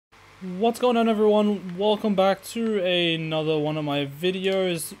What's going on, everyone? Welcome back to another one of my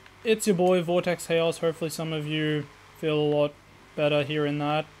videos. It's your boy Vortex Chaos. Hopefully some of you feel a lot better hearing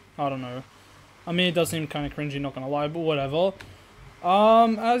that. I don't know. I mean, it does seem kind of cringy, not gonna lie, but whatever.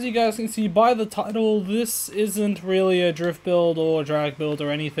 As you guys can see by the title, this isn't really a drift build or a drag build or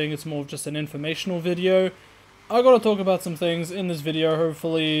anything. It's more of just an informational video. I gotta talk about some things in this video.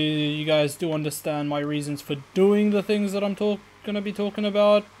 Hopefully you guys do understand my reasons for doing the things that I'm gonna be talking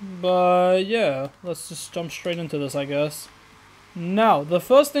about. But yeah, let's just jump straight into this, I guess. Now, the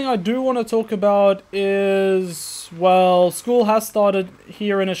first thing I do want to talk about is, well, school has started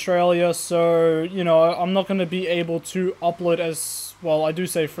here in Australia, so, you know, I'm not going to be able to upload as, well, I do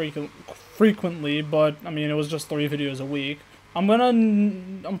say frequently, but, I mean, it was just 3 videos a week.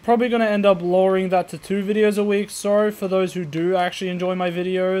 I'm probably gonna end up lowering that to 2 videos a week. Sorry for those who do actually enjoy my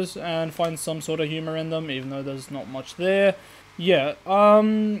videos and find some sort of humor in them, even though there's not much there. Yeah,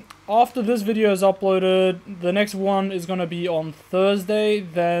 after this video is uploaded, the next one is gonna be on Thursday,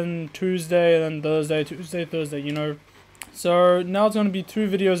 then Tuesday, then Thursday, Tuesday, Thursday, you know. So now it's gonna be 2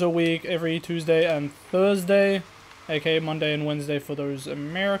 videos a week, every Tuesday and Thursday, aka Monday and Wednesday for those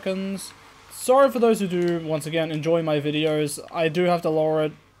Americans. Sorry for those who do, once again, enjoy my videos. I do have to lower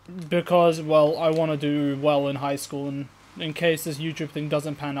it because, well, I want to do well in high school, and in case this YouTube thing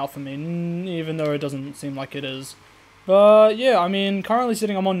doesn't pan out for me, even though it doesn't seem like it is. But yeah, I mean,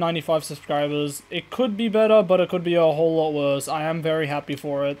 currently I'm on 95 subscribers. It could be better, but it could be a whole lot worse. I am very happy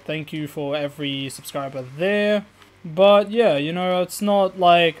for it. Thank you for every subscriber there. But yeah, you know, it's not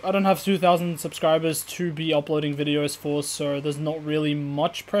like I don't have 2,000 subscribers to be uploading videos for, so there's not really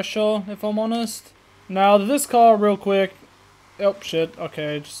much pressure, if I'm honest. Now, this car, real quick. Oh, shit.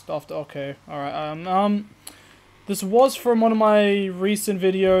 Okay, just after. Okay, alright. This was from one of my recent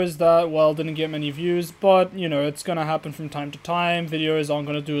videos that, well, didn't get many views, but, you know, it's gonna happen from time to time. Videos aren't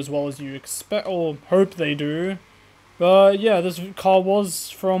gonna do as well as you expect, or hope they do. But yeah, this car was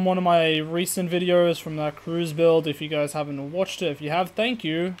from one of my recent videos from that cruise build. If you guys haven't watched it, if you have, thank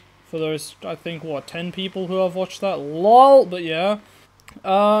you for those, I think, what, 10 people who have watched that? LOL! But yeah.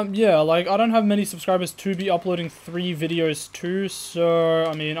 Yeah, like, I don't have many subscribers to be uploading 3 videos to, so,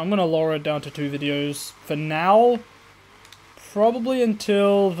 I mean, I'm gonna lower it down to 2 videos for now. Probably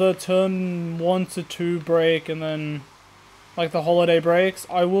until the term 1 to 2 break, and then, like, the holiday breaks.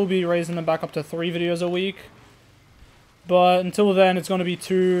 I will be raising them back up to 3 videos a week. But until then, it's going to be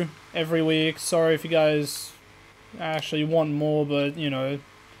 2 every week. Sorry if you guys actually want more, but, you know,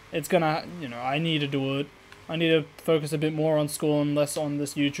 it's gonna, you know, I need to do it. I need to focus a bit more on school and less on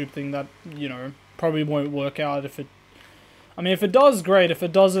this YouTube thing that, you know, probably won't work out if it... I mean, if it does, great. If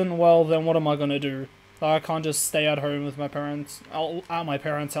it doesn't, well, then what am I going to do? I can't just stay at home with my parents, at my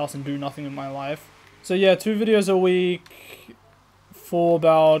parents' house and do nothing in my life. So yeah, 2 videos a week for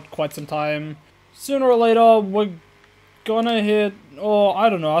about quite some time. Sooner or later, we're gonna hit, or I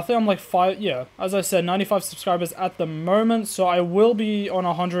don't know, I think I'm like 5, yeah, as I said, 95 subscribers at the moment, so I will be on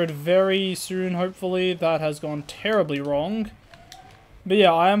 100 very soon, hopefully. That has gone terribly wrong. But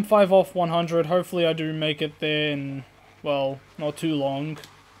yeah, I am 5 off 100, hopefully I do make it there in, well, not too long.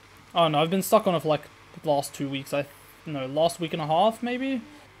 I don't know, I've been stuck on it for like the last 2 weeks, last week and a half, maybe?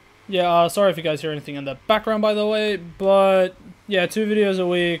 Yeah, sorry if you guys hear anything in the background, by the way, but yeah, 2 videos a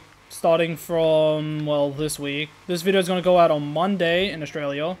week. Starting from, well, this week. This video is going to go out on Monday in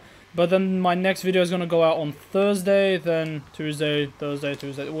Australia. But then my next video is going to go out on Thursday, then Tuesday, Thursday,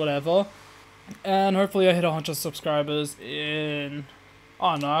 Tuesday, whatever. And hopefully I hit 100 subscribers in,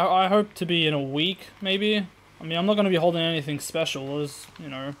 I don't know, I hope to be in a week, maybe. I mean, I'm not going to be holding anything special, as, you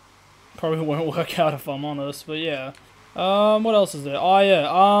know, probably won't work out if I'm honest, but yeah. What else is there? Oh,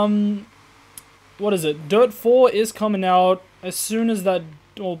 yeah, what is it? Dirt 4 is coming out as soon as that...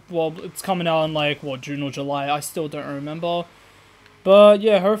 Well, it's coming out in like, what, June or July, I still don't remember. But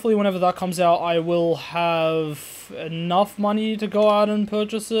yeah, hopefully whenever that comes out, I will have enough money to go out and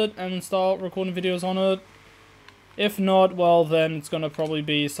purchase it and start recording videos on it. If not, well, then it's gonna probably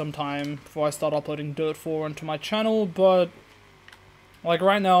be some time before I start uploading Dirt 4 onto my channel, but like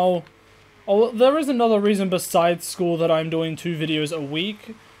right now, there is another reason besides school that I'm doing 2 videos a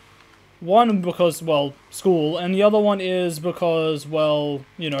week. One, because, well, school, and the other one is because, well,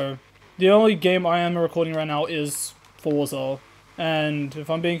 you know, the only game I am recording right now is Forza, and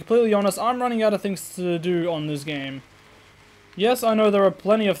if I'm being completely honest, I'm running out of things to do on this game. Yes, I know there are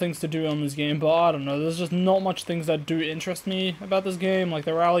plenty of things to do on this game, but I don't know, there's just not much things that do interest me about this game. Like,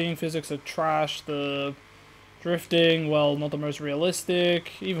 the rallying physics are trash, the drifting, well, not the most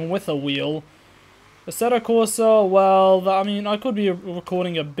realistic, even with a wheel. Assetto Corsa, well, I mean, I could be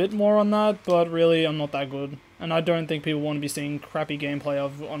recording a bit more on that, but really, I'm not that good And I don't think people want to be seeing crappy gameplay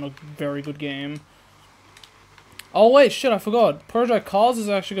on a very good game. Oh wait, shit, I forgot. Project Cars is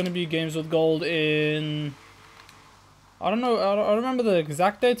actually going to be Games with Gold in... I don't know, I don't remember the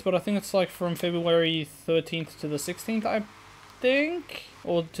exact dates, but I think it's like from February 13th to the 16th, I think?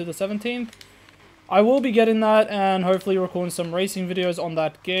 Or to the 17th? I will be getting that and hopefully recording some racing videos on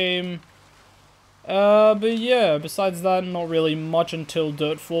that game. But yeah, besides that, not really much until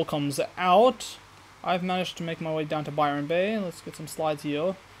Dirt 4 comes out. I've managed to make my way down to Byron Bay. Let's get some slides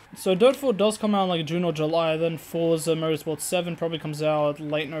here. So Dirt 4 does come out in like June or July, then Forza Motorsport 7 probably comes out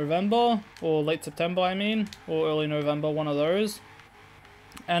late November, or late September I mean, or early November, one of those.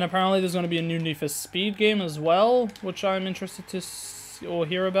 And apparently there's going to be a new Need for Speed game as well, which I'm interested to see or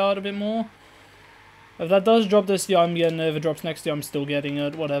hear about a bit more. If that does drop this year, I'm getting it. If it drops next year, I'm still getting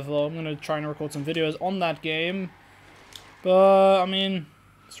it, whatever. I'm going to try and record some videos on that game. But, I mean,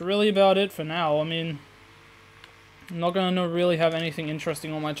 it's really about it for now. I mean, I'm not going to really have anything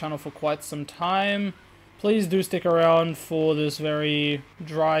interesting on my channel for quite some time. Please do stick around for this very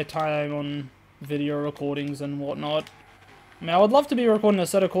dry time on video recordings and whatnot. I mean, I would love to be recording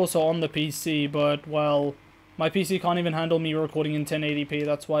Assetto Corsa on the PC, but, well, my PC can't even handle me recording in 1080p.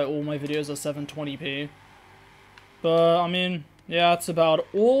 That's why all my videos are 720p. But, I mean, yeah, that's about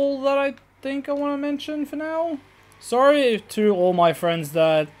all that I think I want to mention for now. Sorry to all my friends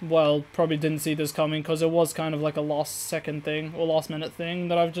that, well, probably didn't see this coming, because it was kind of like a last-second thing, or last-minute thing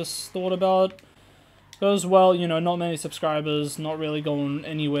that I've just thought about. Because, well, you know, not many subscribers, not really going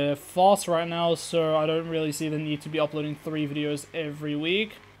anywhere fast right now, so I don't really see the need to be uploading 3 videos every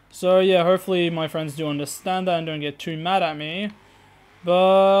week. So, yeah, hopefully my friends do understand that and don't get too mad at me.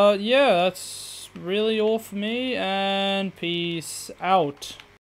 But, yeah, that's really all for me, and peace out.